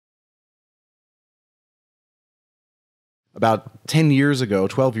About 10 years ago,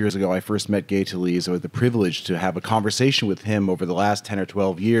 12 years ago, I first met Gay Talese. I had the privilege to have a conversation with him over the last 10 or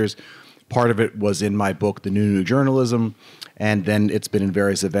 12 years. Part of it was in my book, The New Journalism, and then it's been in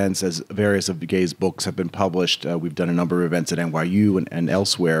various events as various of Gay's books have been published. We've done a number of events at NYU and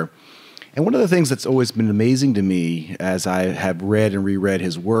elsewhere. And one of the things that's always been amazing to me as I have read and reread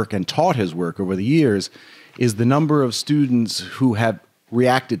his work and taught his work over the years is the number of students who have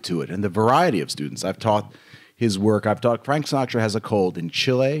reacted to it and the variety of students. I've taught his work. I've taught Frank Sinatra Has a Cold in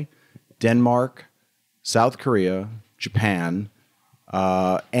Chile, Denmark, South Korea, Japan,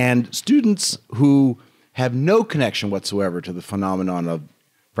 and students who have no connection whatsoever to the phenomenon of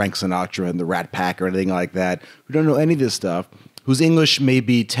Frank Sinatra and the Rat Pack or anything like that, who don't know any of this stuff, whose English may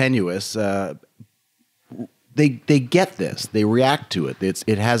be tenuous, they get this. They react to it.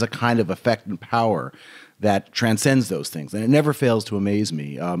 It has a kind of effect and power that transcends those things, and it never fails to amaze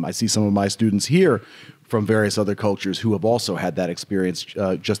me. I see some of my students here from various other cultures who have also had that experience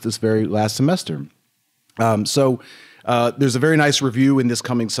just this very last semester. So there's a very nice review in this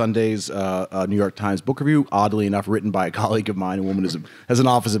coming Sunday's New York Times book review, oddly enough, written by a colleague of mine, a woman who has an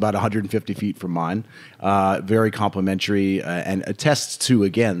office about 150 feet from mine, very complimentary and attests to,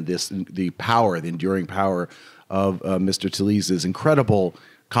 again, the power, the enduring power of Mr. Talese's incredible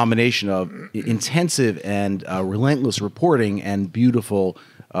combination of intensive and relentless reporting and beautiful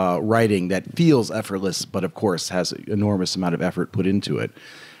writing that feels effortless, but of course has an enormous amount of effort put into it.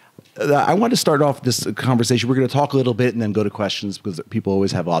 I want to start off this conversation. We're going to talk a little bit and then go to questions because people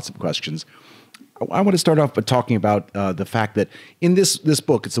always have lots of questions. I want to start off by talking about the fact that in this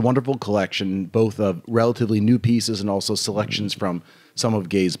book, it's a wonderful collection, both of relatively new pieces and also selections from some of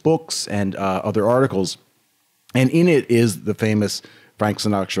Gay's books and other articles. And in it is the famous Frank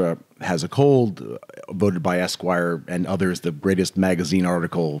Sinatra Has a Cold, voted by Esquire and others the greatest magazine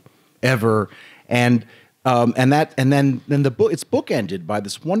article ever, and then the book, it's bookended by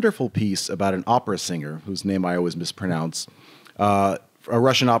this wonderful piece about an opera singer whose name I always mispronounce, a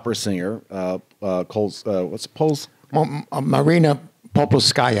Russian opera singer, Marina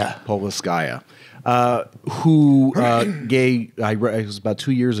Polskaya, who Gay, it was about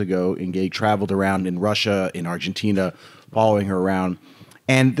 2 years ago, and Gay traveled around in Russia, in Argentina, following her around.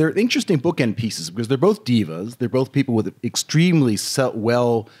 And they're interesting bookend pieces because they're both divas. They're both people with extremely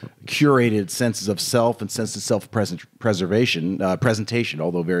well-curated senses of self and sense of presentation,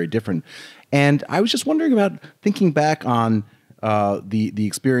 although very different. And I was just wondering about thinking back on the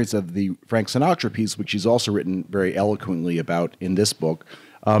experience of the Frank Sinatra piece, which he's also written very eloquently about in this book,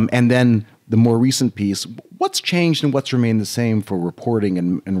 and then the more recent piece. What's changed and what's remained the same for reporting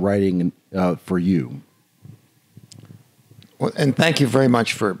and writing for you? Well, and thank you very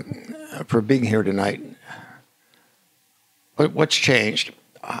much for being here tonight. But what's changed?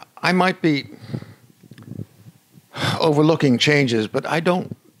 I might be overlooking changes, but I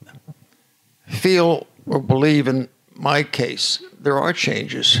don't feel or believe in my case there are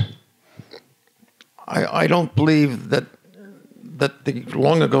changes. I don't believe that the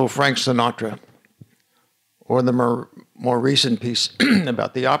long ago Frank Sinatra or the more recent piece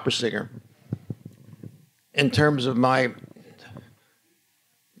about the opera singer, in terms of my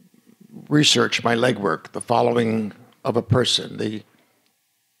research, my legwork, the following of a person, the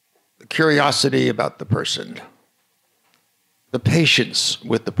curiosity about the person, the patience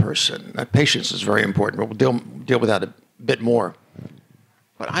with the person. That patience is very important. We'll deal with that a bit more.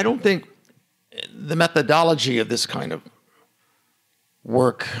 But I don't think the methodology of this kind of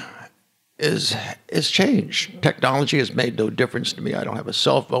work is changed. Technology has made no difference to me. I don't have a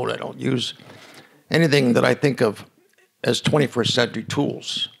cell phone. I don't use anything that I think of as 21st century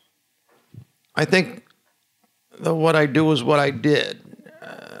tools. I think that what I do is what I did.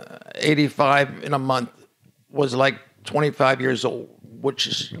 85 in a month was like 25 years old, which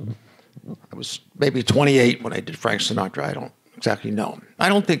is, I was maybe 28 when I did Frank Sinatra. I don't exactly know. I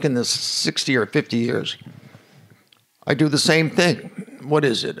don't think in the 60 or 50 years I do the same thing. What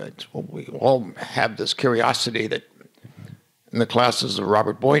is it? Well, we all have this curiosity that in the classes of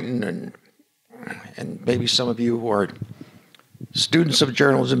Robert Boynton and maybe some of you who are students of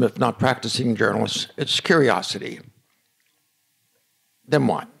journalism, if not practicing journalists, it's curiosity. Then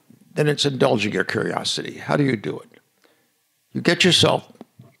what? Then it's indulging your curiosity. How do you do it? You get yourself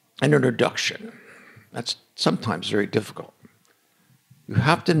an introduction. That's sometimes very difficult. You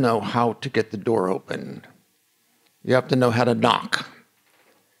have to know how to get the door open. You have to know how to knock.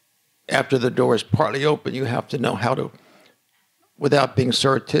 After the door is partly open, you have to know how to, without being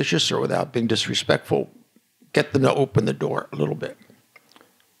surreptitious or without being disrespectful, get them to open the door a little bit.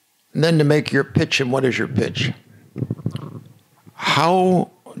 And then to make your pitch, and what is your pitch? How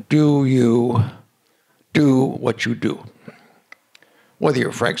do you do what you do? whether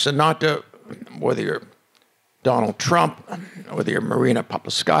you're Frank Sinatra, whether you're Donald Trump, whether you're Marina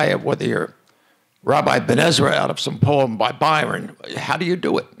Papaskaya, whether you're Rabbi Ben Ezra out of some poem by Byron. How do you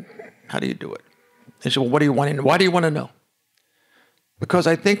do it? How do you do it? They said, well, what do you want to know? Why do you want to know? Because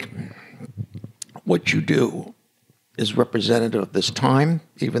I think what you do is representative of this time,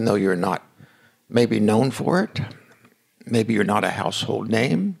 even though you're not maybe known for it. Maybe you're not a household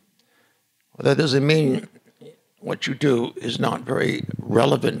name. Well, that doesn't mean what you do is not very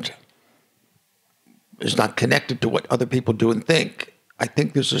relevant, is not connected to what other people do and think. I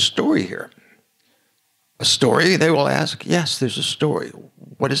think there's a story here. A story, they will ask, yes, there's a story.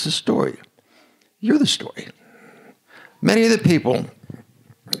 What is the story? You're the story. Many of the people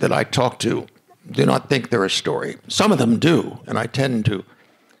that I talk to do not think they're a story. Some of them do, and I tend to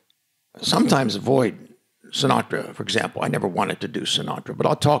sometimes avoid Sinatra, for example. I never wanted to do Sinatra, but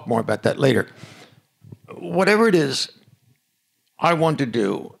I'll talk more about that later. Whatever it is I want to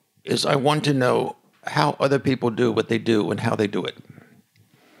do is I want to know how other people do what they do and how they do it.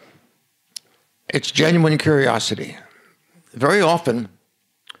 It's genuine curiosity. Very often,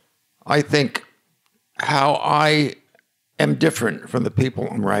 I think how I am different from the people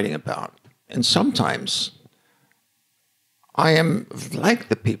I'm writing about. And sometimes I am like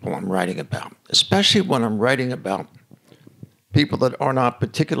the people I'm writing about, especially when I'm writing about people that are not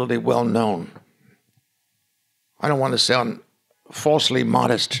particularly well known. I don't want to sound falsely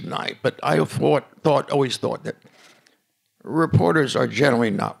modest tonight, but I always thought that reporters are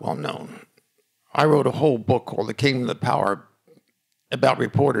generally not well known. I wrote a whole book called The Kingdom of the Power about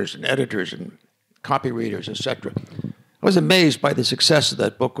reporters and editors and copy readers, etc. I was amazed by the success of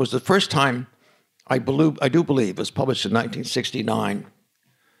that book. It was the first time, I do believe, it was published in 1969.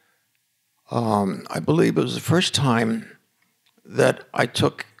 I believe it was the first time that I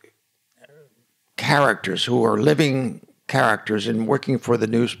took characters who are living characters and working for the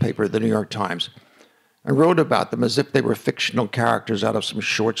newspaper, the New York Times, and wrote about them as if they were fictional characters out of some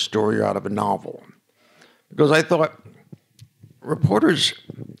short story or out of a novel. Because I thought reporters,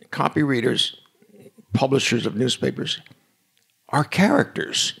 copy readers, publishers of newspapers are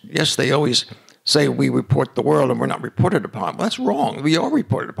characters. Yes, they always say we report the world and we're not reported upon. Well, that's wrong. We are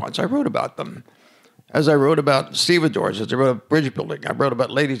reported upon. So I wrote about them. As I wrote about stevedores, as I wrote about bridge building, I wrote about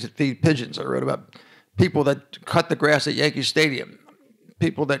ladies that feed pigeons. I wrote about people that cut the grass at Yankee Stadium,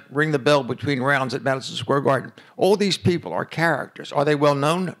 people that ring the bell between rounds at Madison Square Garden. All these people are characters. Are they well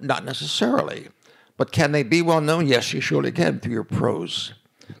known? Not necessarily. But can they be well known? Yes, you surely can through your prose.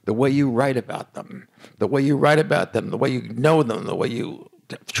 The way you write about them, the way you write about them, the way you know them, the way you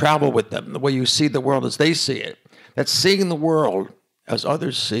travel with them, the way you see the world as they see it. That's seeing the world as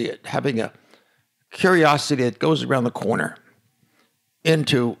others see it, having a curiosity that goes around the corner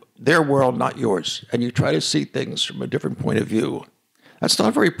into their world, not yours, and you try to see things from a different point of view. That's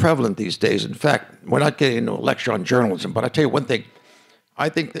not very prevalent these days. In fact, we're not getting into a lecture on journalism, but I'll tell you one thing. I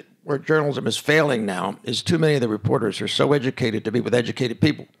think that where journalism is failing now is too many of the reporters are so educated to be with educated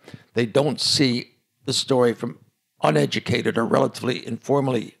people. They don't see the story from uneducated or relatively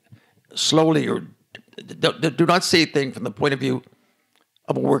informally, slowly, or do not see things from the point of view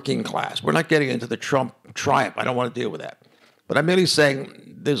of a working class. We're not getting into the Trump triumph. I don't want to deal with that. But I'm merely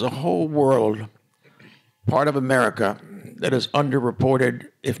saying there's a whole world, part of America, that is underreported,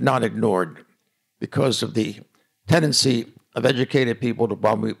 if not ignored, because of the tendency of educated people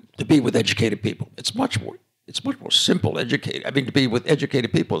to be with educated people. It's much more simple. To be with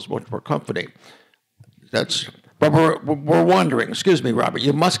educated people is much more comforting. But we're wondering. Excuse me, Robert.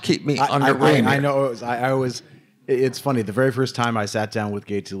 You must keep me under rein. I know. It's funny. The very first time I sat down with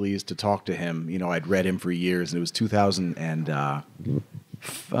Gay Talese to talk to him, I'd read him for years, and it was 2000 and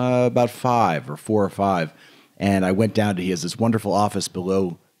about 4 or 5, and I went down to. He has this wonderful office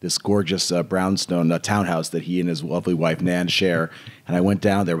below this gorgeous brownstone townhouse that he and his lovely wife Nan share. And I went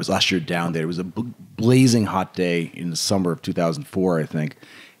down there. Was ushered down there. It was a blazing hot day in the summer of 2004, I think,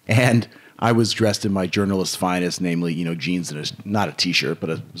 and I was dressed in my journalist's finest, namely, jeans and not a t-shirt,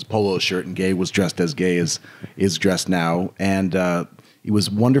 but a polo shirt, and Gay was dressed as Gay is dressed now. And it was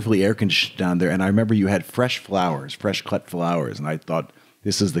wonderfully air-conditioned down there. And I remember you had fresh cut flowers. And I thought,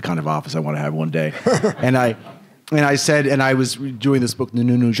 this is the kind of office I want to have one day. and I said, and I was doing this book, The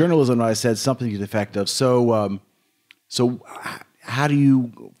New Journalism, and I said something to the effect of, so how do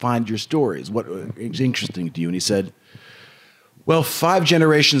you find your stories? What is interesting to you? And he said, well, 5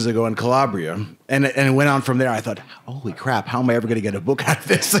 generations ago in Calabria, and it went on from there. I thought, holy crap, how am I ever going to get a book out of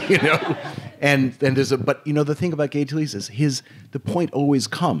this? And there's but the thing about Gay Talese is the point always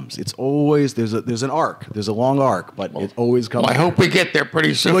comes. It's always there's an arc. There's a long arc, but it always comes. Well, I hope we get there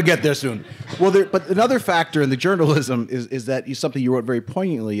pretty soon. We'll get there soon. Well, but another factor in the journalism is that something you wrote very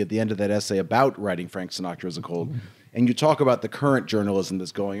poignantly at the end of that essay about writing Frank Sinatra as a cold, and you talk about the current journalism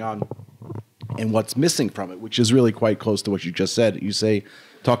that's going on and what's missing from it, which is really quite close to what you just said. You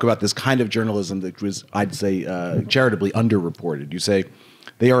talk about this kind of journalism that was, I'd say, charitably underreported. You say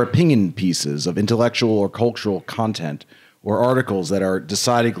they are opinion pieces of intellectual or cultural content or articles that are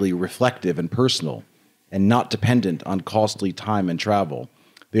decidedly reflective and personal and not dependent on costly time and travel.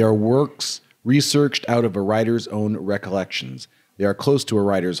 They are works researched out of a writer's own recollections. They are close to a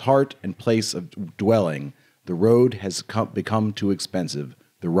writer's heart and place of dwelling. The road has become too expensive.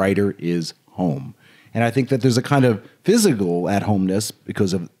 The writer is home. And I think that there's a kind of physical at-homeness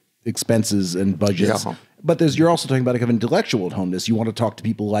because of expenses and budgets. Yeah. But you're also talking about a kind of intellectual at-homeness. You want to talk to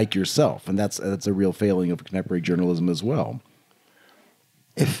people like yourself, and that's a real failing of contemporary journalism as well.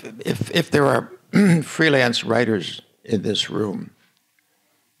 If there are freelance writers in this room,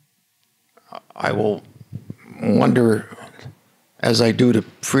 I will wonder, as I do to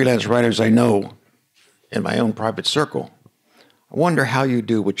freelance writers I know in my own private circle, I wonder how you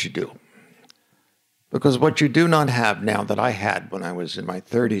do what you do. Because what you do not have now that I had when I was in my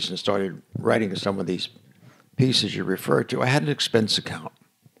 30s and started writing some of these pieces you referred to, I had an expense account.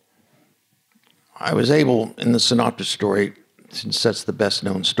 I was able, in the Sinatra story, since that's the best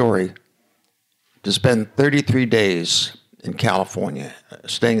known story, to spend 33 days in California,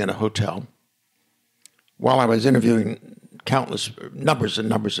 staying in a hotel, while I was interviewing numbers and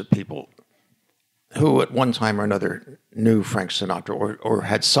numbers of people who at one time or another knew Frank Sinatra or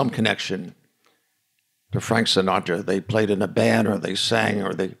had some connection to Frank Sinatra. They played in a band, or they sang,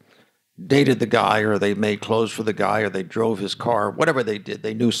 or they dated the guy, or they made clothes for the guy, or they drove his car. Whatever they did,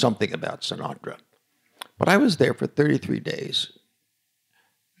 they knew something about Sinatra. But I was there for 33 days,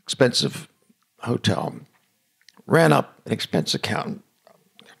 expensive hotel, ran up an expense account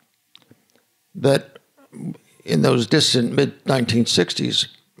that in those distant mid-1960s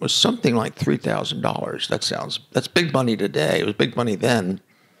was something like $3,000. That's big money today. It was big money then.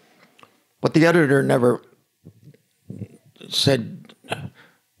 But the editor never said,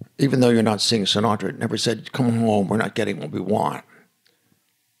 even though you're not seeing Sinatra, it never said, come home, we're not getting what we want.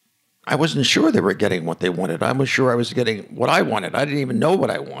 I wasn't sure they were getting what they wanted. I was sure I was getting what I wanted. I didn't even know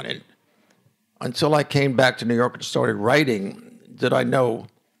what I wanted. Until I came back to New York and started writing, did I know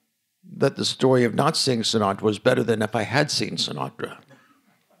that the story of not seeing Sinatra was better than if I had seen Sinatra.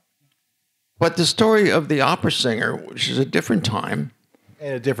 But the story of the opera singer, which is a different time,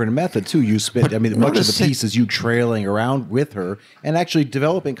 and a different method, too. You spent, much of the piece is you trailing around with her and actually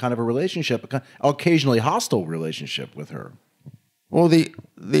developing kind of a relationship, occasionally hostile relationship with her. Well,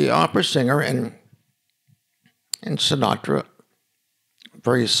 the opera singer and Sinatra,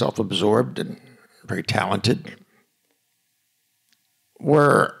 very self-absorbed and very talented,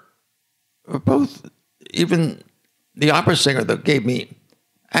 were both, even the opera singer that gave me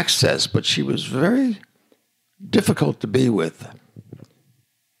access, but she was very difficult to be with.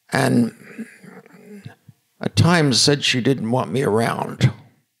 And at times said she didn't want me around.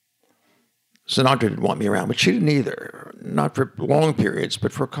 Sinatra didn't want me around, but she didn't either. Not for long periods,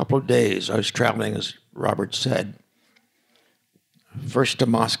 but for a couple of days. I was traveling, as Robert said, first to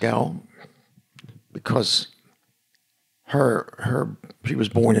Moscow, because she was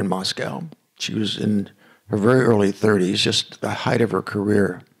born in Moscow. She was in her very early 30s, just the height of her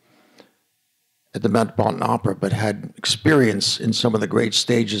career at the Metropolitan Opera, but had experience in some of the great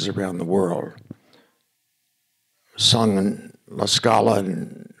stages around the world. Sung in La Scala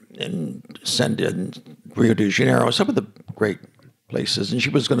and Rio de Janeiro, some of the great places. And she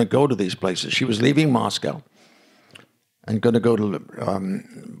was going to go to these places. She was leaving Moscow and going to go to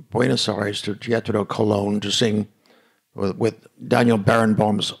Buenos Aires, to Teatro Colón, to sing with Daniel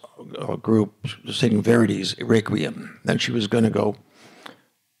Barenboim's group, to sing Verdi's Requiem. Then she was going to go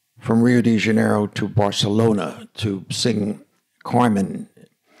from Rio de Janeiro to Barcelona to sing Carmen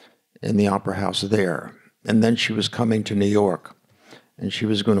in the opera house there. And then she was coming to New York, and she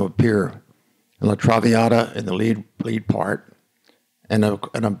was going to appear in La Traviata in the lead part, and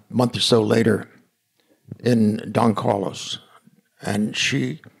a month or so later in Don Carlos. And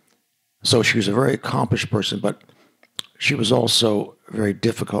she was a very accomplished person, but she was also a very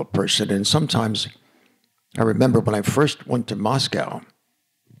difficult person. And sometimes I remember when I first went to Moscow,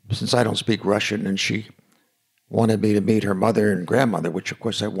 since I don't speak Russian, and she wanted me to meet her mother and grandmother, which of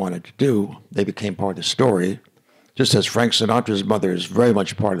course I wanted to do. They became part of the story, just as Frank Sinatra's mother is very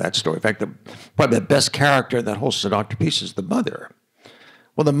much part of that story. In fact, probably the best character in that whole Sinatra piece is the mother.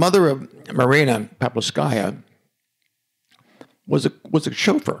 Well, the mother of Marina Paplskaya was a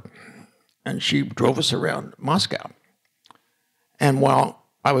chauffeur, and she drove us around Moscow. And while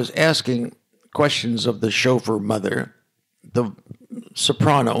I was asking questions of the chauffeur mother, the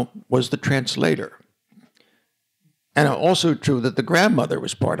soprano was the translator. And also true that the grandmother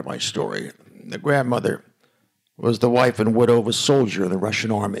was part of my story. The grandmother was the wife and widow of a soldier in the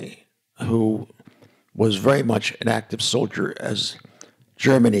Russian army who was very much an active soldier as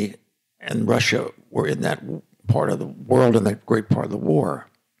Germany and Russia were in that part of the world and that great part of the war.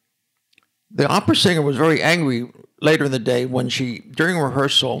 The opera singer was very angry later in the day when during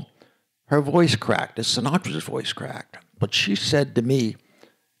rehearsal, her voice cracked, as Sinatra's voice cracked. But she said to me,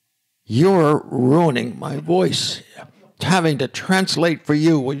 "You're ruining my voice, having to translate for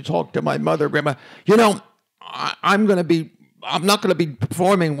you when you talk to my mother, grandma. You know, I'm not going to be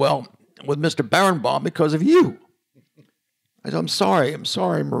performing well with Mr. Barenbaum because of you." I said, I'm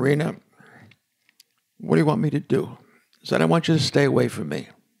sorry, Marina. What do you want me to do? I said, I want you to stay away from me.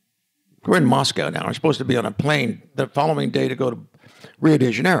 We're in Moscow now. I'm supposed to be on a plane the following day to go to Rio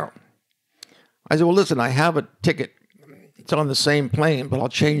de Janeiro. I said, well, listen, I have a ticket. It's on the same plane, but I'll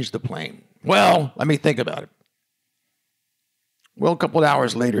change the plane. Well, let me think about it. Well, a couple of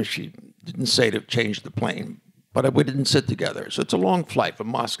hours later, she didn't say to change the plane, but we didn't sit together. So it's a long flight from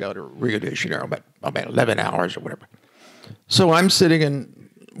Moscow to Rio de Janeiro, about 11 hours or whatever. So I'm sitting in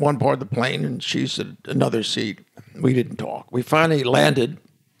one part of the plane, and she's in another seat. We didn't talk. We finally landed,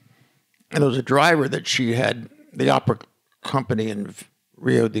 and there was a driver that she had, the opera company in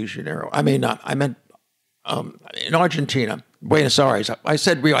Rio de Janeiro. I mean, I meant in Argentina, Buenos Aires. I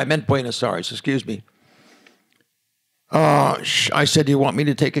said Rio, I meant Buenos Aires, excuse me. I said, do you want me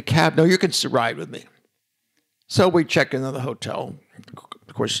to take a cab? No, you can ride with me. So we checked into the hotel.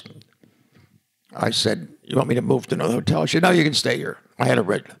 Of course, I said, you want me to move to another hotel? She said, no, you can stay here. I had a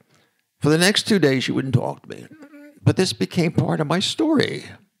red. For the next 2 days, she wouldn't talk to me. But this became part of my story.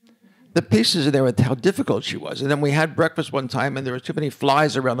 The pieces in there with how difficult she was. And then we had breakfast one time, and there were too many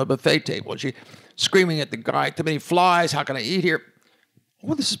flies around the buffet table. She screaming at the guy, too many flies, how can I eat here?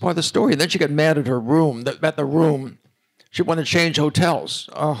 Well, this is part of the story. And then she got mad at her room, at the room. She wanted to change hotels.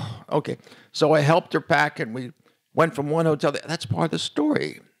 Oh, okay. So I helped her pack, and we went from one hotel. That's part of the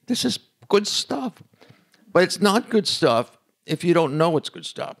story. This is good stuff. But it's not good stuff if you don't know it's good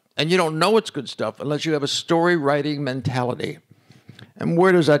stuff. And you don't know it's good stuff unless you have a story writing mentality. And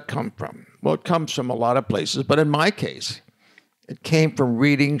where does that come from? Well, it comes from a lot of places. But in my case, it came from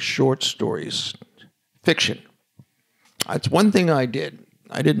reading short stories, fiction. That's one thing I did.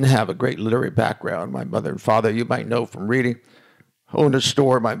 I didn't have a great literary background. My mother and father, you might know from reading, owned a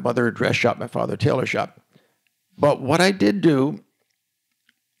store. My mother a dress shop, my father a tailor shop. But what I did do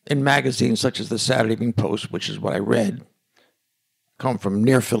in magazines such as the Saturday Evening Post, which is what I read, come from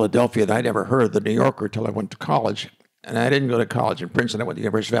near Philadelphia, that I never heard of the New Yorker until I went to college. And I didn't go to college in Princeton. I went to the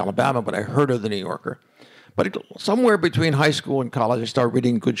University of Alabama, but I heard of the New Yorker. But somewhere between high school and college, I started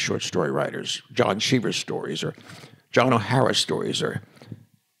reading good short story writers, John Cheever stories or John O'Hara stories or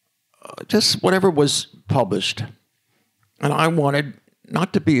just whatever was published. And I wanted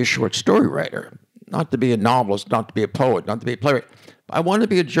not to be a short story writer, not to be a novelist, not to be a poet, not to be a playwright. I wanted to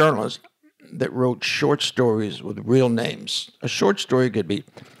be a journalist that wrote short stories with real names. A short story could be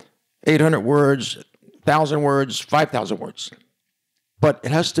 800 words, 1,000 words, 5,000 words. But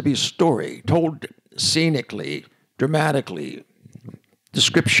it has to be a story told scenically, dramatically,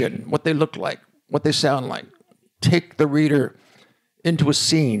 description, what they look like, what they sound like. Take the reader into a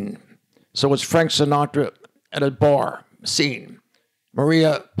scene. So it's Frank Sinatra at a bar, scene.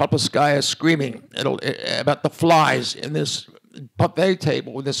 Maria Paplskaya screaming about the flies in this buffet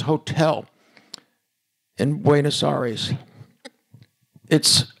table in this hotel in Buenos Aires.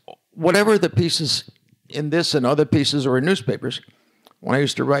 It's whatever the pieces in this and other pieces or in newspapers. When I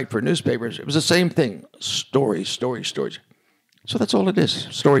used to write for newspapers, it was the same thing. Stories, stories, stories. So that's all it is,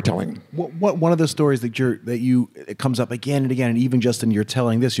 storytelling. What one of the stories that it comes up again and again, and even just in your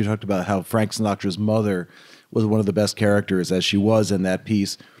telling this, you talked about how Frank Sinatra's mother was one of the best characters as she was in that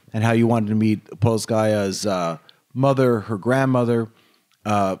piece, and how you wanted to meet Polskaya's mother, her grandmother,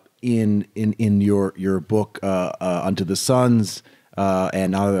 in your book Unto the Sons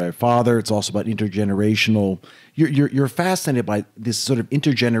and Now Thy Father. It's also about intergenerational. You're fascinated by this sort of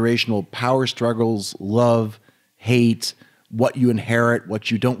intergenerational power struggles, love, hate, what you inherit,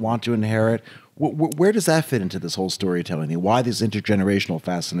 what you don't want to inherit. Where does that fit into this whole storytelling thing? Why this intergenerational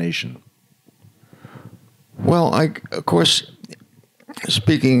fascination? Well, of course,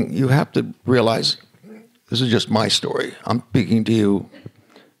 speaking, you have to realize this is just my story. I'm speaking to you.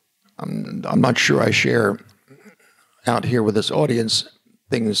 I'm not sure I share out here with this audience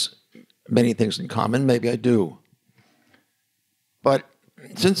many things in common. Maybe I do. But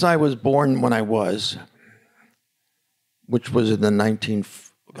since I was born when I was, which was in the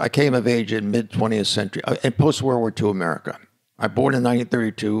I came of age in mid-20th century, in post-World War II America. I was born in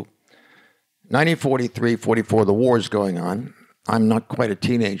 1932. 1943, 44, the war is going on. I'm not quite a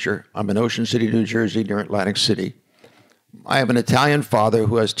teenager. I'm in Ocean City, New Jersey, near Atlantic City. I have an Italian father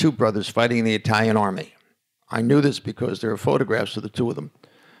who has two brothers fighting in the Italian army. I knew this because there are photographs of the two of them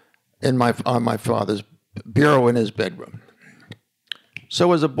on my father's bureau in his bedroom.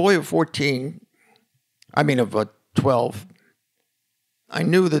 So as a boy of 12, I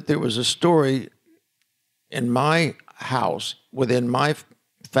knew that there was a story in my house, within my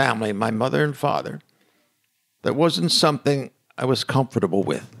family, my mother and father, that wasn't something I was comfortable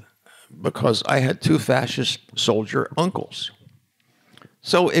with, because I had two fascist soldier uncles.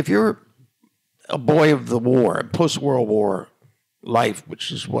 So if you're a boy of the war, post-World War life,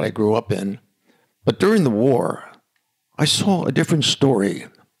 which is what I grew up in, but during the war, I saw a different story.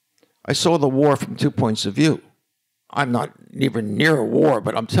 I saw the war from 2 points of view. I'm not even near a war,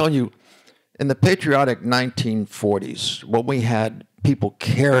 but I'm telling you, in the patriotic 1940s, when we had people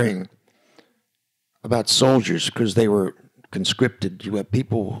caring about soldiers because they were conscripted, you had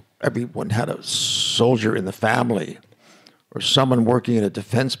people, everyone had a soldier in the family or someone working in a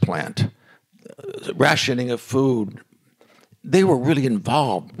defense plant, rationing of food. They were really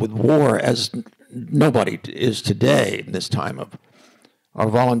involved with war as nobody is today in this time of our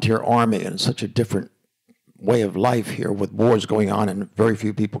volunteer army, and such a different way of life here with wars going on and very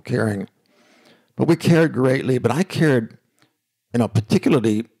few people caring. But we cared greatly, but I cared in a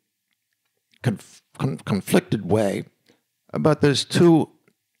particularly conflicted way about those two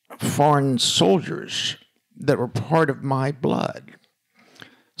foreign soldiers that were part of my blood.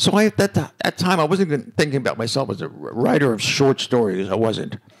 So at that time, I wasn't even thinking about myself as a writer of short stories. I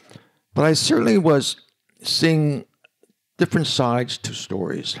wasn't. But I certainly was seeing different sides to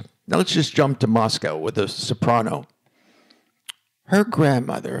stories. Now let's just jump to Moscow with a soprano. Her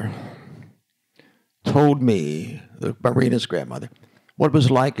grandmother told me, Marina's grandmother, what it was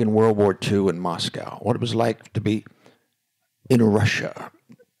like in World War II in Moscow, what it was like to be in Russia.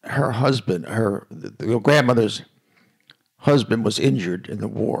 Her husband, the grandmother's husband was injured in the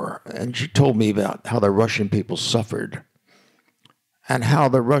war, and she told me about how the Russian people suffered and how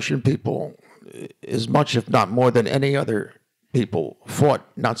the Russian people, as much if not more than any other people, fought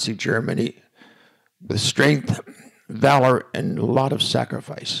Nazi Germany with strength, valor, and a lot of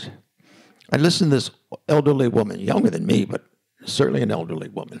sacrifice. I listened to this elderly woman, younger than me, but certainly an elderly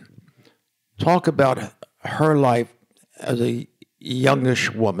woman, talk about her life as a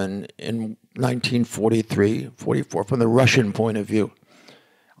youngish woman in 1943, 44, from the Russian point of view.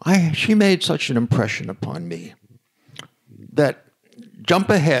 She made such an impression upon me that, jump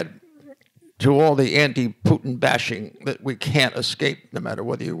ahead to all the anti-Putin bashing that we can't escape, no matter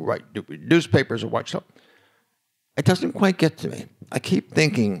whether you write newspapers or watch stuff, it doesn't quite get to me. I keep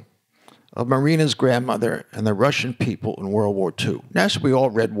thinking of Marina's grandmother and the Russian people in World War II. Naturally, we all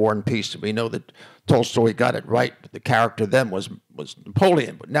read War and Peace, and we know that Tolstoy got it right. The character then was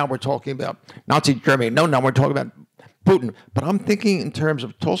Napoleon, but now we're talking about Nazi Germany. No, now we're talking about Putin. But I'm thinking in terms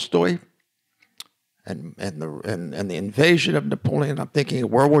of Tolstoy and the invasion of Napoleon. I'm thinking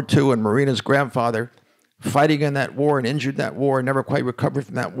of World War II and Marina's grandfather fighting in that war and injured that war and never quite recovered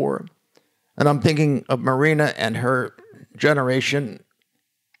from that war. And I'm thinking of Marina and her generation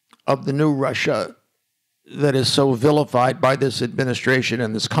of the new Russia that is so vilified by this administration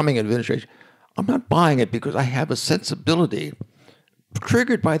and this coming administration. I'm not buying it because I have a sensibility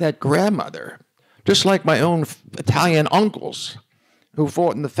triggered by that grandmother, just like my own Italian uncles who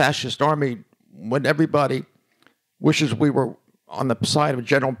fought in the fascist army when everybody wishes we were on the side of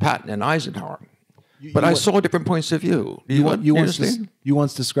General Patton and Eisenhower. But I saw different points of view. You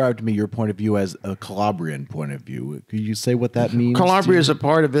once described to me your point of view as a Calabrian point of view. Could you say what that means? Calabria is a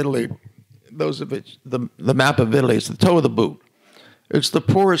part of Italy. Those of it, the map of Italy is the toe of the boot. It's the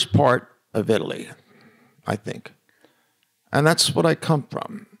poorest part of Italy, I think. And that's what I come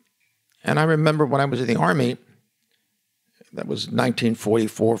from. And I remember when I was in the Army, that was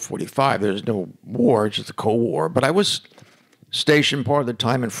 1944, 45. There was no war, just a Cold War. But I was stationed part of the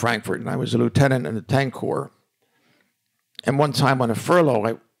time in Frankfurt, and I was a lieutenant in the tank corps. And one time on a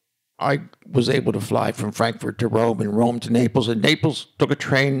furlough, I was able to fly from Frankfurt to Rome and Rome to Naples. And Naples took a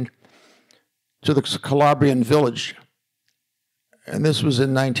train to the Calabrian village. And this was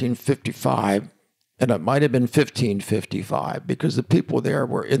in 1955, and it might have been 1555, because the people there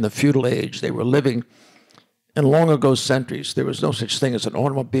were in the feudal age. They were living in long ago centuries. There was no such thing as an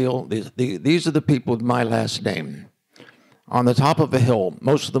automobile. These are the people with my last name. on the top of a hill,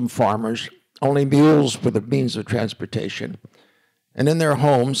 most of them farmers, only mules were the means of transportation. And in their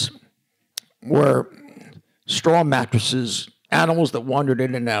homes were straw mattresses, animals that wandered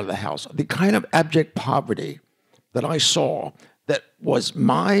in and out of the house. The kind of abject poverty that I saw that was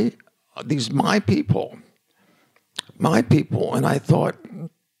my people. And I thought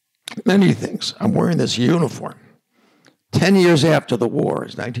many things. I'm wearing this uniform. 10 years after the war,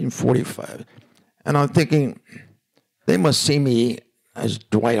 it's 1945. And I'm thinking, they must see me as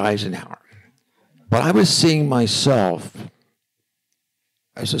Dwight Eisenhower. But I was seeing myself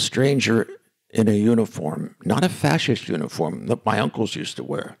as a stranger in a uniform, not a fascist uniform that my uncles used to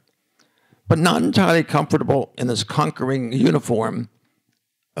wear, but not entirely comfortable in this conquering uniform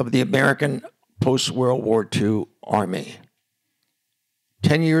of the American post-World War II Army.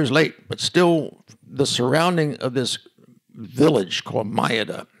 10 years late, but still the surrounding of this village called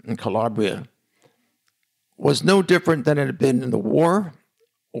Maida in Calabria was no different than it had been in the war,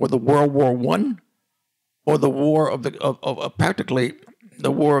 or the World War I, or the war of practically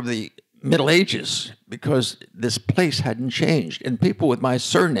the war of the Middle Ages, because this place hadn't changed. And people with my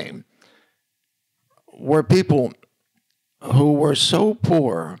surname were people who were so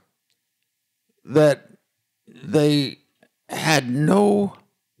poor that they had no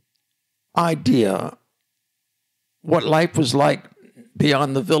idea what life was like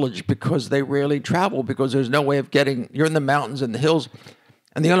beyond the village, because they rarely travel, because there's no way of getting, you're in the mountains and the hills,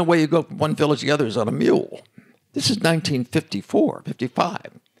 and the only way you go from one village to the other is on a mule. This is 1954,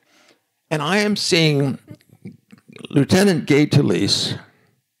 55. And I am seeing Lieutenant Gay Talese,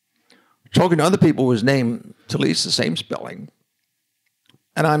 talking to other people whose name Talese, the same spelling.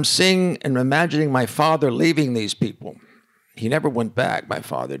 And I'm seeing and imagining my father leaving these people. He never went back, my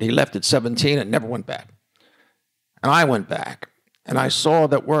father. He left at 17 and never went back. And I went back. And I saw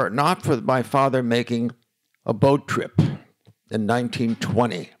that were it not for my father making a boat trip in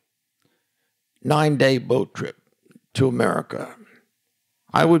 1920, 9-day boat trip to America,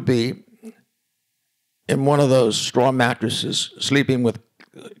 I would be in one of those straw mattresses, sleeping with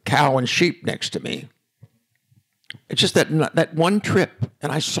cow and sheep next to me. It's just that one trip,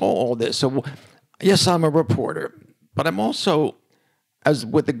 and I saw all this. So, yes, I'm a reporter, but I'm also, as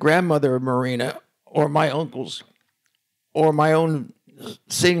with the grandmother of Marina, or my uncles, or my own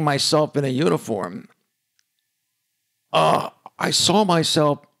seeing myself in a uniform. I saw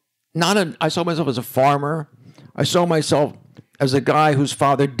myself I saw myself as a farmer. I saw myself as a guy whose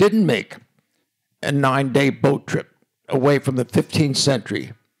father didn't make a 9-day boat trip away from the 15th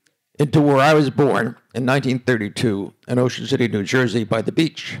century into where I was born in 1932 in Ocean City, New Jersey, by the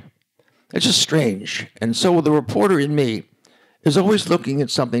beach. It's just strange. And so the reporter in me is always looking at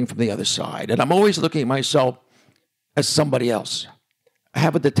something from the other side. And I'm always looking at myself as somebody else. I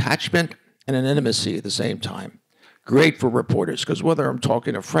have a detachment and an intimacy at the same time. Great for reporters, because whether I'm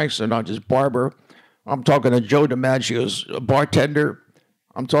talking to Frank Sinatra's barber, I'm talking to Joe DiMaggio's bartender,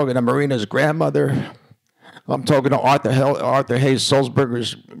 I'm talking to Marina's grandmother, I'm talking to Arthur Hayes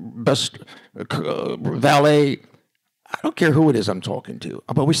Sulzberger's best valet. I don't care who it is I'm talking to.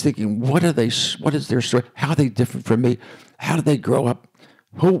 I'm always thinking, what is their story? How are they different from me? How did they grow up?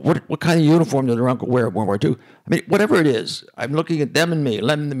 What kind of uniform did their uncle wear in World War II? I mean, whatever it is, I'm looking at them and me,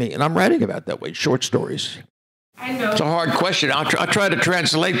 and I'm writing about that way, short stories. I know. It's a hard question. I'll try to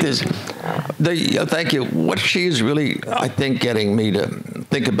translate this. Thank you. What she is really, I think, getting me to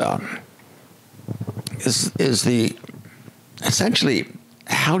think about is essentially,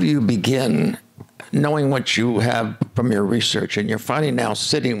 how do you begin knowing what you have from your research, and you're finally now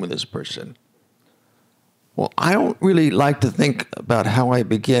sitting with this person? Well, I don't really like to think about how I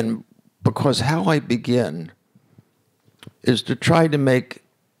begin, because how I begin is to try to make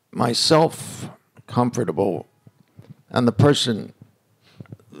myself comfortable and the person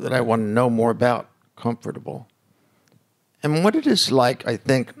that I want to know more about comfortable. And what it is like, I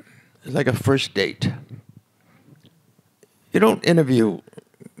think, is like a first date. You don't interview,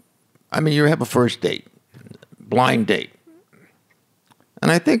 you have a first date, blind date.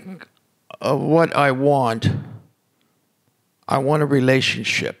 And I think of what I want a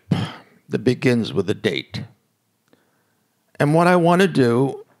relationship that begins with a date. And what I want to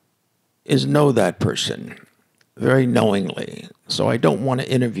do is know that person very knowingly. So I don't want to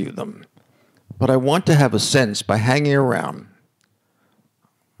interview them. But I want to have a sense, by hanging around,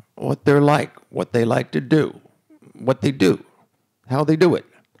 what they're like, what they like to do, what they do, how they do it.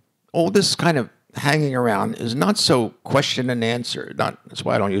 All this kind of hanging around is not so question and answer. That's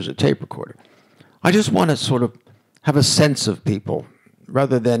why I don't use a tape recorder. I just want to sort of have a sense of people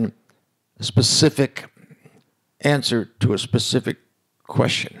rather than a specific answer to a specific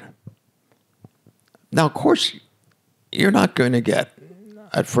question. Now, of course, you're not going to get,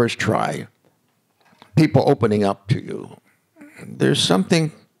 at first try, people opening up to you. There's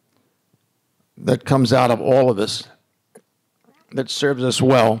something that comes out of all of us that serves us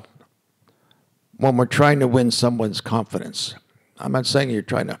well when we're trying to win someone's confidence. I'm not saying you're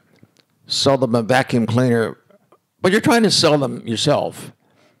trying to sell them a vacuum cleaner, but you're trying to sell them yourself.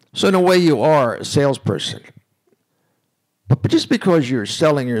 So in a way, you are a salesperson. But just because you're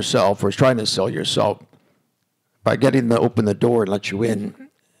selling yourself or trying to sell yourself by getting them to open the door and let you in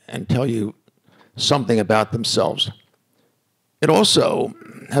and tell you something about themselves, it also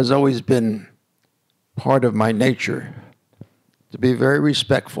has always been part of my nature to be very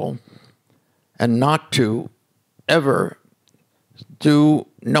respectful and not to ever do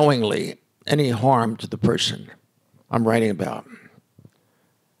knowingly any harm to the person I'm writing about.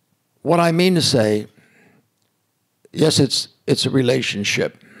 What I mean to say, yes, it's a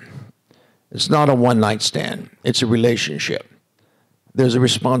relationship. It's not a one-night stand. It's a relationship. There's a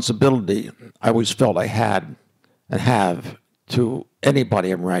responsibility I always felt I had and have to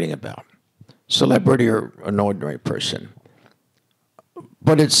anybody I'm writing about, celebrity or an ordinary person.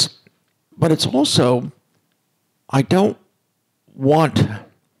 But it's also, I don't want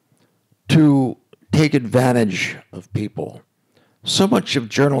to take advantage of people. So much of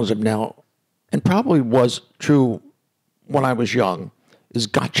journalism now, and probably was true when I was young, is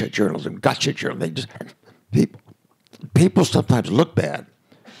gotcha journalism, gotcha journalism. People sometimes look bad.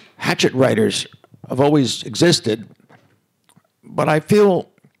 Hatchet writers have always existed, but I feel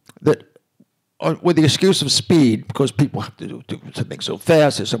that with the excuse of speed, because people have to do something so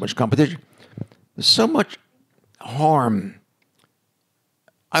fast, there's so much competition, there's so much harm.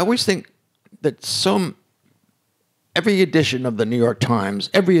 I always think that every edition of the New York Times,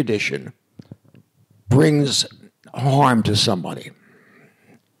 every edition, brings harm to somebody.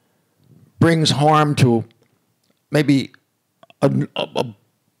 Brings harm to maybe a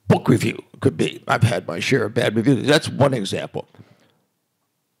book review, could be. I've had my share of bad reviews. That's one example.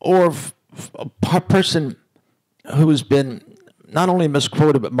 Or a person who's been not only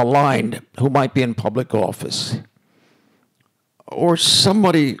misquoted but maligned, who might be in public office. Or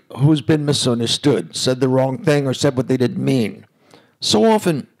somebody who's been misunderstood, said the wrong thing or said what they didn't mean. So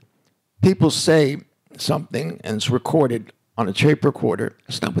often people say something and it's recorded on a tape recorder.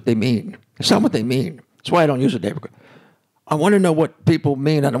 It's not what they mean. It's not what they mean. That's why I don't use a tape recorder. I want to know what people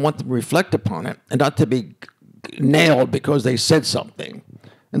mean, and I want them to reflect upon it and not to be nailed because they said something.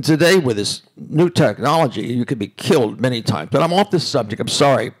 And today, with this new technology, you could be killed many times. But I'm off this subject. I'm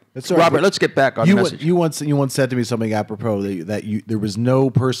sorry. Robert, let's get back on the message. You once said to me something apropos that there was no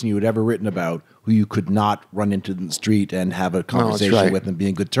person you had ever written about who you could not run into the street and have a conversation with and be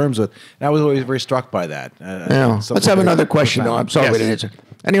in good terms with. And I was always very struck by that. Yeah. Let's have another question, though. I'm sorry we didn't answer.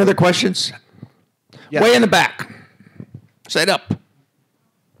 Any other questions? Yes. Way in the back. Sit up.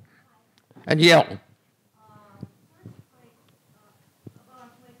 And yell.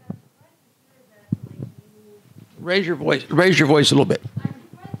 Raise your voice. Raise your voice a little bit. I'm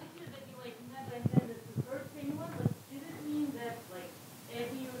surprised to hear that you never intended to hurt anyone, but did it mean that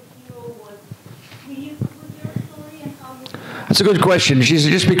Eddie or Hero was pleased with your story and how you? That's a good question. She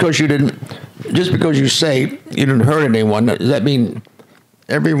said, just because you say you didn't hurt anyone, does that mean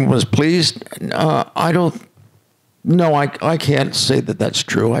everyone was pleased? I don't. No, I can't say that that's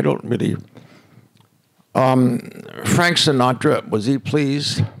true. I don't really. Frank Sinatra, was he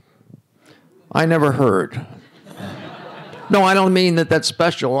pleased? I never heard. No, I don't mean that that's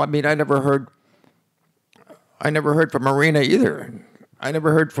special. I mean, I never heard from Marina either. I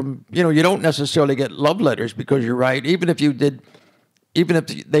never heard from, you don't necessarily get love letters because you're right, even if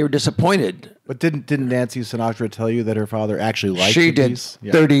they were disappointed. But didn't Nancy Sinatra tell you that her father actually liked She the did piece?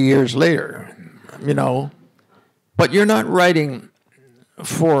 30 years later, But you're not writing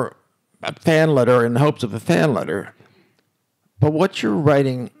for a fan letter in hopes of a fan letter. But what you're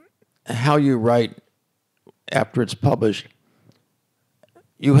writing, how you write after it's published,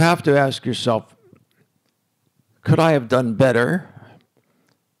 you have to ask yourself, could I have done better?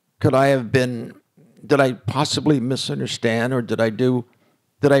 Did I possibly misunderstand, or did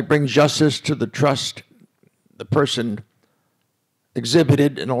I bring justice to the trust the person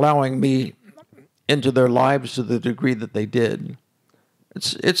exhibited in allowing me into their lives to the degree that they did?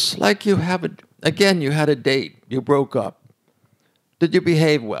 It's like you had a date, you broke up. Did you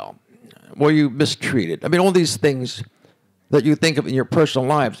behave well? Were you mistreated? I mean, all these things that you think of in your personal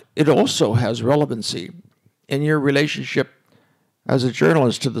lives, it also has relevancy in your relationship as a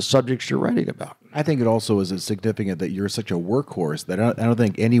journalist to the subjects you're writing about. I think it also is significant that you're such a workhorse that I don't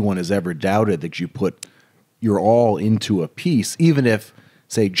think anyone has ever doubted that you put your all into a piece, even if,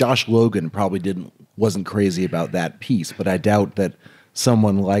 say, Josh Logan probably didn't wasn't crazy about that piece, but I doubt that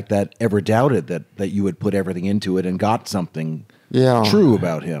someone like that ever doubted that you would put everything into it and got something true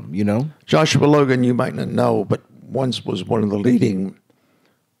about him, you know? Joshua Logan, you might not know, but once was one of the leading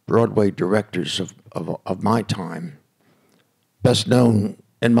Broadway directors of my time. Best known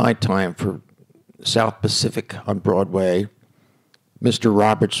in my time for South Pacific on Broadway. Mr.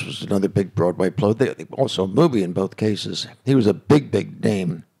 Roberts was another big Broadway play. Also a movie in both cases. He was a big, big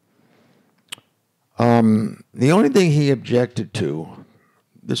name. The only thing he objected to,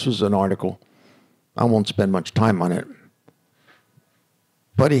 this was an article, I won't spend much time on it,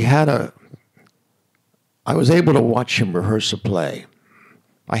 but I was able to watch him rehearse a play.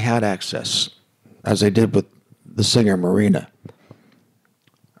 I had access, as I did with the singer Marina.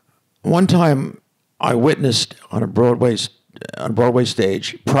 One time I witnessed on a Broadway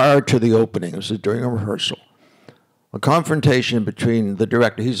stage, prior to the opening, this was during a rehearsal, a confrontation between the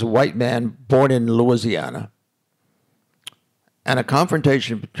director, he's a white man born in Louisiana, and a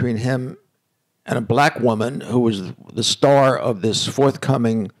confrontation between him and a black woman who was the star of this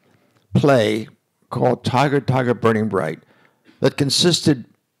forthcoming play called Tiger, Tiger, Burning Bright, that consisted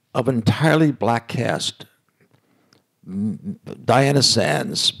of an entirely black cast. Diana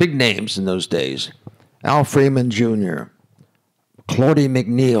Sands, big names in those days, Al Freeman Jr., Claudie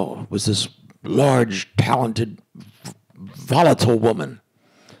McNeil was this large, talented, volatile woman.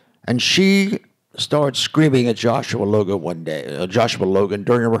 And she started screaming at Joshua Logan one day, Joshua Logan,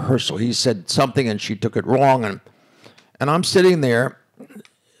 during a rehearsal. He said something and she took it wrong. And I'm sitting there,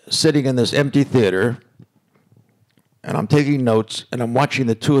 sitting in this empty theater, and I'm taking notes, and I'm watching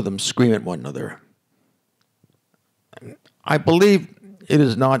the two of them scream at one another. I believe it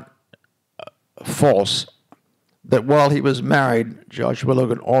is not false that while he was married, Joshua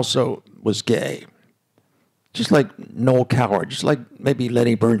Logan also was gay. Just like Noel Coward, just like maybe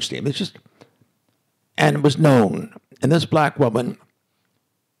Lenny Bernstein. And it was known. And this black woman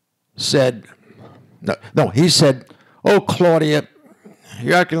said, he said, "Oh, Claudia,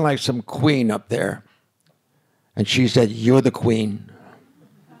 you're acting like some queen up there." And she said, "You're the queen."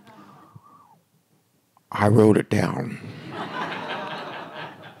 I wrote it down.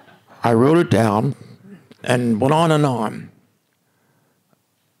 I wrote it down and went on and on.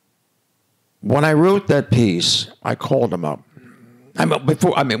 When I wrote that piece, I called him up.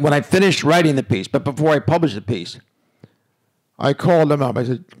 When I finished writing the piece, but before I published the piece, I called him up. I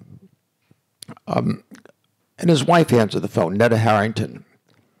said, and his wife answered the phone, Netta Harrington.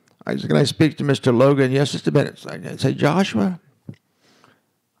 I said, "Can I speak to Mr. Logan?" "Yes, just a minute." I said, "Joshua,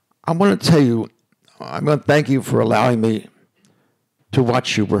 I want to tell you, I'm going to thank you for allowing me to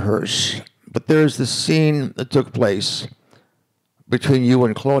watch you rehearse. But there's this scene that took place between you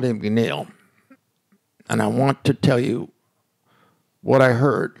and Claudie McNeil. And I want to tell you what I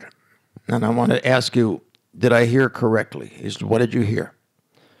heard. And I want to ask you, did I hear correctly?" He said, "What did you hear?"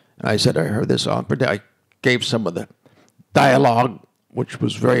 And I said, "I heard this opera." I gave some of the dialogue, which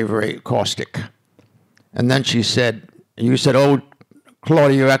was very, very caustic. And then she said, "You said, 'Oh,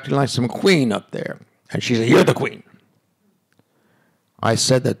 Claudia, you're acting like some queen up there.'" And she said, "You're the queen." I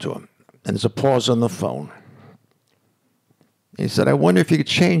said that to him. And there's a pause on the phone. He said, "I wonder if you could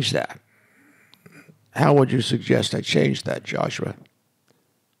change that. How would you suggest I change that, Joshua?"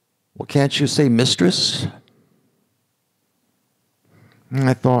 "Well, can't you say mistress?" And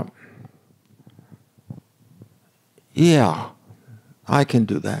I thought, yeah, I can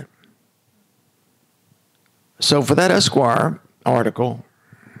do that. So for that Esquire article,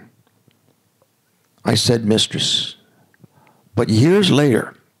 I said mistress. But years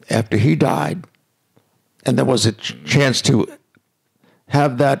later, after he died, and there was a chance to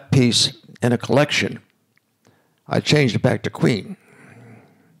have that piece in a collection, I changed it back to queen.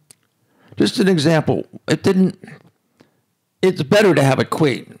 Just an example. It's better to have it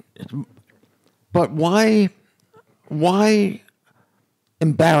queen. But why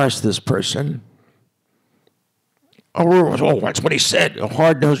embarrass this person? Oh, that's what he said. A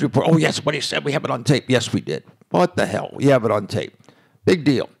hard-nosed report. Oh, yes, what he said. We have it on tape. Yes, we did. What the hell? We have it on tape. Big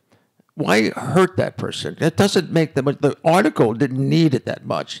deal. Why hurt that person? It doesn't make them. The article didn't need it that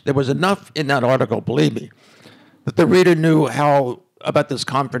much. There was enough in that article, believe me, that the reader knew about this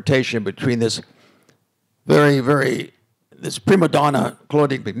confrontation between this this prima donna,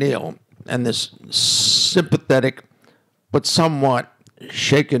 Claudie McNeil, and this sympathetic but somewhat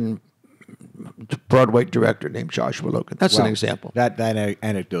shaken Broadway director named Joshua Logan. That's an example. That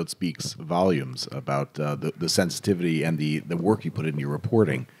anecdote speaks volumes about the sensitivity and the work you put in your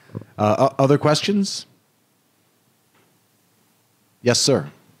reporting. Other questions? Yes, sir.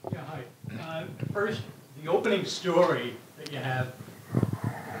 Yeah, hi. First, the opening story that you have,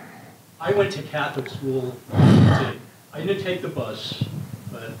 I went to Catholic school. I didn't take the bus,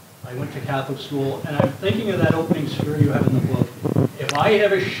 but I went to Catholic school, and I'm thinking of that opening story you have in the book. If I had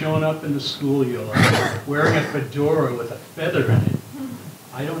ever shown up in the schoolyard wearing a fedora with a feather in it,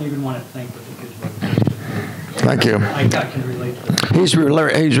 I don't even want to think what the kids would have said. Thank you. I can relate to that.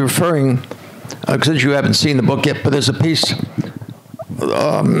 He's referring, since you haven't seen the book yet, but there's a piece,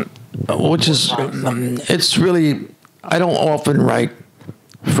 which is, it's really, I don't often write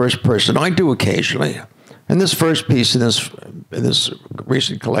first person. I do occasionally. And this first piece in this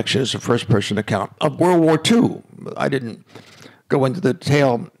recent collection is a first person account of World War II. I didn't go into the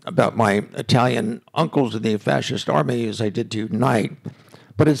tale about my Italian uncles in the fascist army as I did tonight,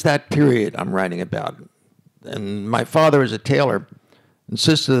 but it's that period I'm writing about. And my father, as a tailor,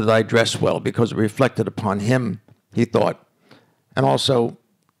 insisted that I dress well because it reflected upon him, he thought. And also,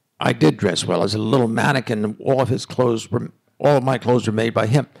 I did dress well. As a little mannequin, all of my clothes were made by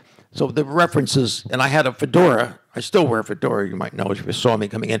him. So the references, and I had a fedora. I still wear a fedora, you might know if you saw me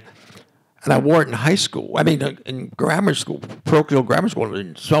coming in. And I wore it in high school. I mean, in grammar school, parochial grammar school,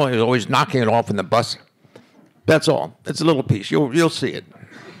 and someone was always knocking it off in the bus. That's all. It's a little piece. You'll see it.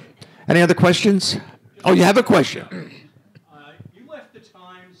 Any other questions? Oh, you have a question? You left the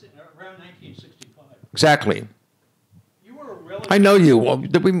Times around 1965. Exactly. You were a relative. I know you. Well,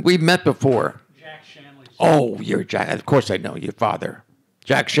 we met before. Jack Shanley's son. Oh, you're Jack. Of course I know your father.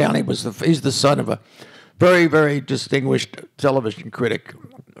 Jack Shanley he's the son of a very, very distinguished television critic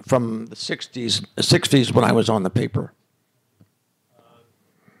from the 60s when I was on the paper.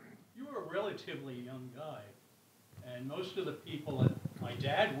 You were a relatively young guy, and most of the people that my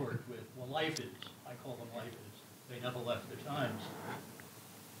dad worked with were lifers. I call them lifers. They never left the Times.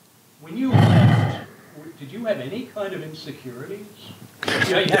 When you left, did you have any kind of insecurities?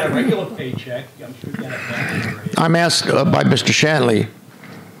 You had a regular paycheck. I'm sure you had a family. I'm asked by Mr. Shanley,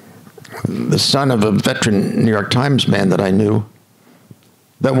 the son of a veteran New York Times man that I knew,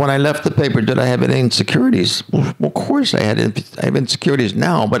 that when I left the paper, did I have any insecurities? Well, of course I have insecurities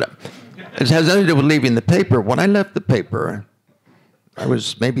now, but it has nothing to do with leaving the paper. When I left the paper, I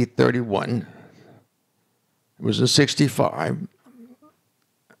was maybe 31. It was in '65.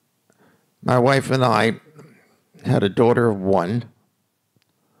 My wife and I had a daughter of 1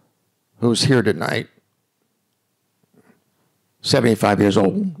 who's here tonight. 75 years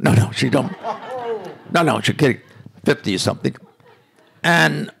old. No, she don't. No, she's kidding. 50 or something.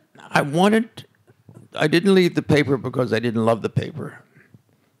 And I didn't leave the paper because I didn't love the paper.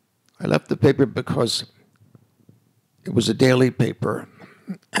 I left the paper because it was a daily paper,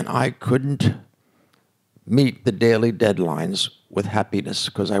 and I couldn't meet the daily deadlines with happiness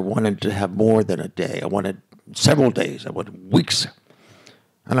because I wanted to have more than a day. I wanted several days. I wanted weeks.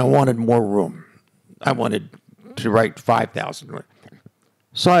 And I wanted more room. I wanted to write 5,000.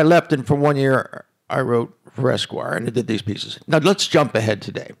 So I left, and for 1 year, I wrote for Esquire, and I did these pieces. Now, let's jump ahead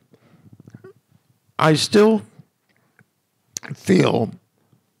today. I still feel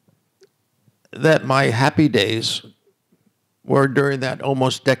that my happy days were during that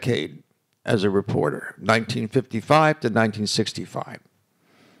almost decade as a reporter, 1955 to 1965.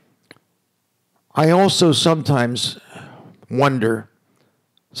 I also sometimes wonder,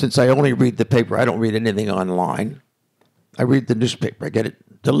 since I only read the paper, I don't read anything online. I read the newspaper. I get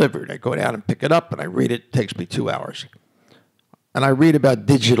it delivered. I go down and pick it up, and I read it. It takes me 2 hours. And I read about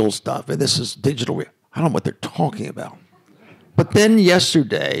digital stuff, and this is digital. I don't know what they're talking about. But then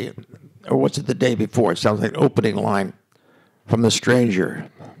yesterday, or was it the day before? It sounds like an opening line from The Stranger.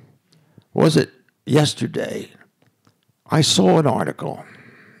 Was it yesterday? I saw an article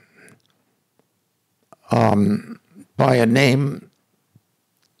by a name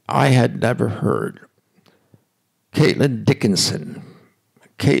I had never heard. Caitlin Dickinson.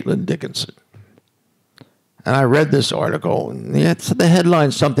 And I read this article, and the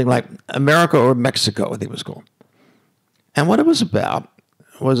headline something like America or Mexico, I think it was called. And what it was about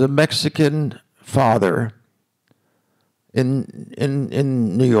was a Mexican father in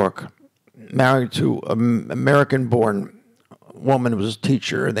New York, married to an American-born woman who was a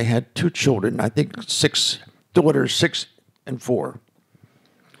teacher, and they had 2 children, I think 6 daughters, 6 and 4.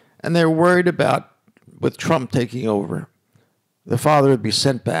 And they were worried about, with Trump taking over, the father would be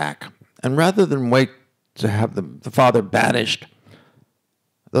sent back. And rather than wait to have the father banished,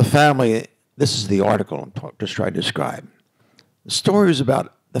 the family, this is the article I'm just trying to describe. The story is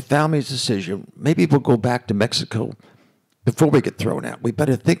about the family's decision. Maybe we'll go back to Mexico before we get thrown out. We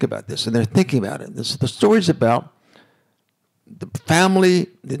better think about this. And they're thinking about it. The story's about the family,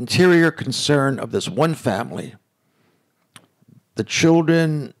 the interior concern of this one family, the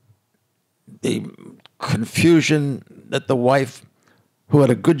children, the confusion that the wife who had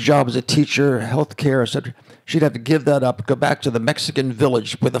a good job as a teacher, healthcare, etc. She'd have to give that up, go back to the Mexican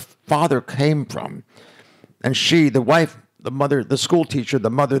village where the father came from. And she, the wife, the mother, the school teacher, the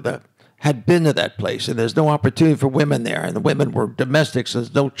mother, had been to that place. And there's no opportunity for women there. And the women were domestics.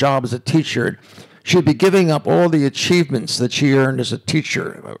 There's no job as a teacher. She'd be giving up all the achievements that she earned as a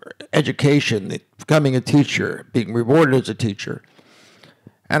teacher, education, becoming a teacher, being rewarded as a teacher.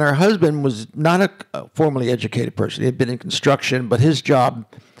 And her husband was not a formally educated person. He had been in construction, but his job,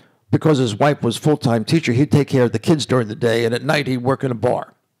 because his wife was a full-time teacher, he'd take care of the kids during the day, and at night he'd work in a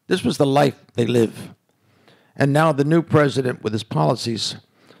bar. This was the life they live. And now the new president, with his policies,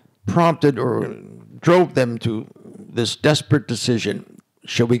 prompted or drove them to this desperate decision: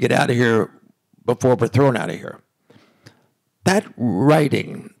 should we get out of here before we're thrown out of here? That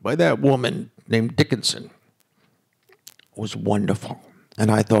writing by that woman named Dickinson was wonderful. And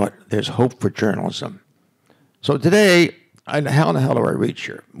I thought, there's hope for journalism. So today, how in the hell do I reach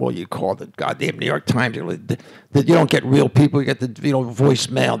here? Well, you call the goddamn New York Times. You don't get real people. You get the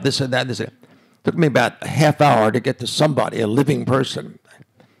voicemail, this and that, this and that. It took me about a half hour to get to somebody, a living person.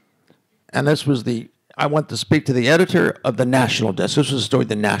 And this was I went to speak to the editor of the National Desk. This was the story of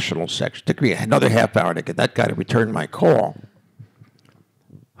the National section. It took me another half hour to get that guy to return my call.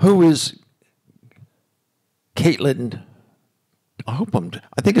 Who is Caitlin? I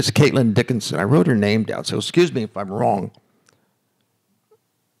think it's Caitlin Dickinson. I wrote her name down, so excuse me if I'm wrong.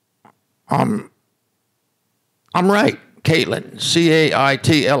 I'm right. Caitlin,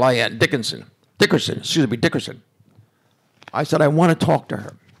 Caitlin, Dickinson. Dickerson. I said, I want to talk to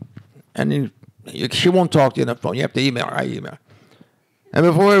her. And she won't talk to you on the phone. You have to email her. I email her. And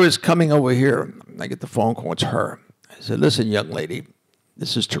before I was coming over here, I get the phone call. It's her. I said, listen, young lady,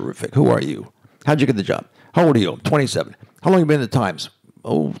 this is terrific. Who are you? How'd you get the job? How old are you? 27. How long have you been at the Times?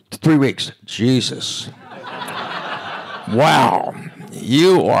 Oh, 3 weeks. Jesus. Wow.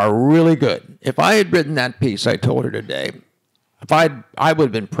 You are really good. If I had written that piece I told her today, I would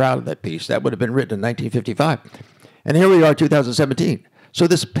have been proud of that piece. That would have been written in 1955. And here we are, 2017. So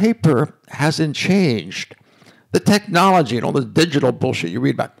this paper hasn't changed. The technology and all the digital bullshit you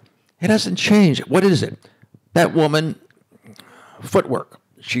read about, it hasn't changed. What is it? That woman, footwork.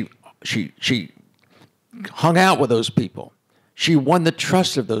 She hung out with those people. She won the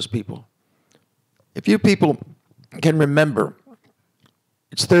trust of those people. If you people can remember,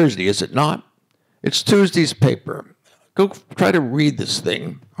 it's Thursday, is it not? It's Tuesday's paper. Go try to read this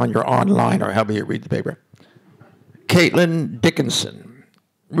thing on your online or however you read the paper. Caitlin Dickinson.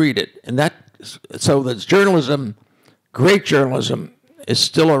 Read it. And so that's journalism, great journalism, is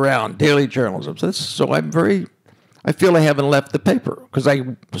still around, daily journalism. So I feel I haven't left the paper because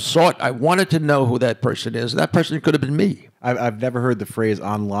I wanted to know who that person is. That person could have been me. I've never heard the phrase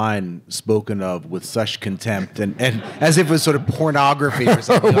online spoken of with such contempt and as if it was sort of pornography or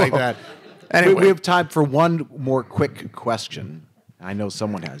something like that. Anyway, we have time for one more quick question. I know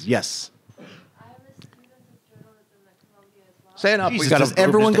someone has. Yes. I am a student of journalism at Columbia as well. Say it up. Jesus, does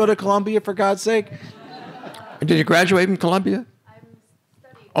everyone go to Columbia, for God's sake? Did you graduate from Columbia? I'm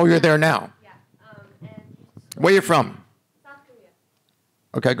studying. Oh, you're there now. Yeah. And Where are you from? South Korea.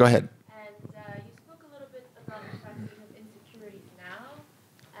 Okay, go ahead. And you spoke a little bit about the fact that you have insecurities now.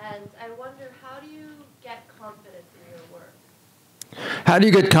 And I wonder, how do you get confidence in your work? How do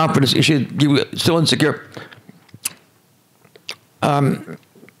you get confidence? You still insecure?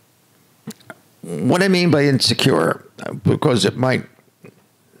 What I mean by insecure, because it might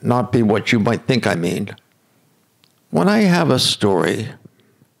not be what you might think I mean. When I have a story,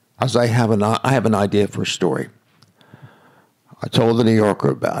 as I have an idea for a story. I told the New Yorker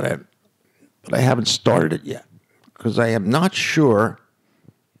about it, but I haven't started it yet because I am not sure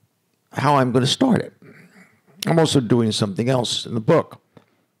how I'm going to start it. I'm also doing something else in the book.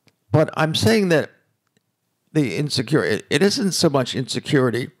 But I'm saying that the insecurity, it isn't so much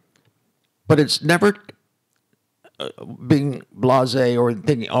insecurity, but it's never being blasé or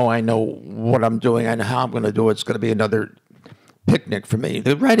thinking, oh, I know what I'm doing, I know how I'm going to do it, it's going to be another picnic for me.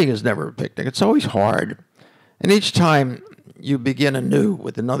 The writing is never a picnic. It's always hard. And each time you begin anew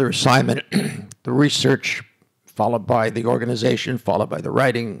with another assignment, the research, followed by the organization, followed by the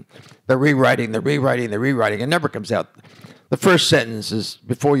writing, the rewriting, it never comes out. The first sentence is,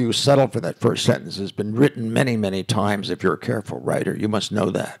 before you settle for that first sentence, has been written many, many times. If you're a careful writer, you must know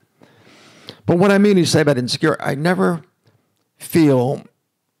that. But what I mean to say about insecure, I never feel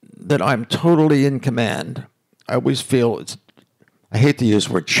that I'm totally in command. I always feel I hate to use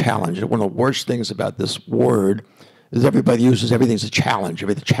the word challenge. One of the worst things about this word is everybody uses everything as a challenge,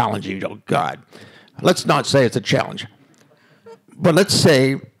 everything challenging. Oh, God. Let's not say it's a challenge. But let's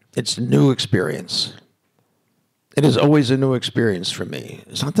say it's a new experience. it is always a new experience for me.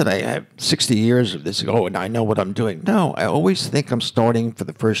 It's not that I have 60 years of this, and I know what I'm doing. No, I always think I'm starting for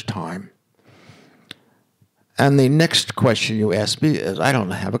the first time. And the next question you ask me is, I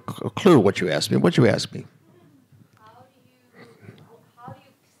don't have a clue what you asked me. What'd you ask me? How do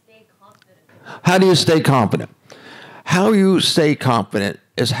you stay confident? How do you stay confident? How you stay confident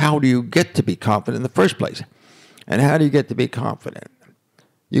is how do you get to be confident in the first place? And how do you get to be confident?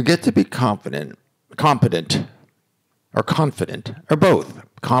 You get to be competent, or both,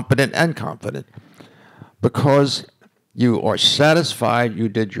 competent and confident, because you are satisfied you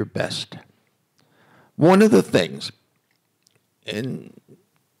did your best. One of the things in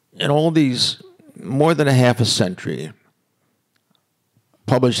all these more than a half a century,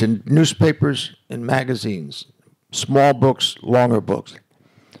 published in newspapers, in magazines, small books, longer books,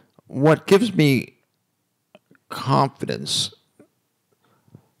 what gives me confidence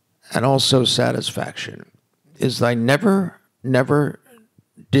and also satisfaction is I never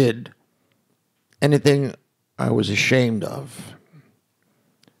did anything I was ashamed of.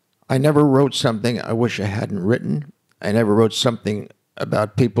 I never wrote something I wish I hadn't written. I never wrote something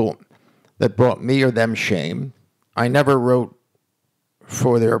about people that brought me or them shame. I never wrote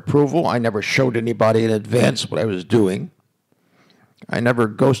for their approval. I never showed anybody in advance what I was doing. I never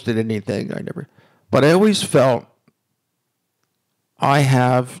ghosted anything. But I always felt I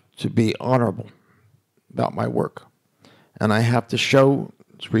have to be honorable about my work. And I have to show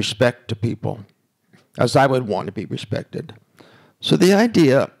respect to people as I would want to be respected. So the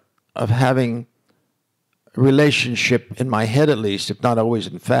idea of having a relationship, in my head at least, if not always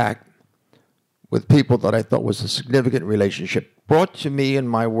in fact, with people that I thought was a significant relationship, brought to me in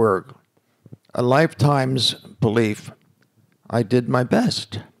my work a lifetime's belief I did my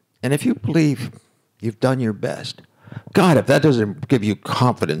best. And if you believe you've done your best, God, if that doesn't give you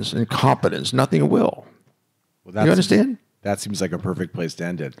confidence and competence, nothing will. Well, you understand? That seems like a perfect place to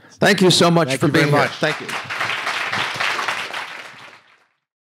end it. Thank you so much Thank for you very being here. much. Thank you.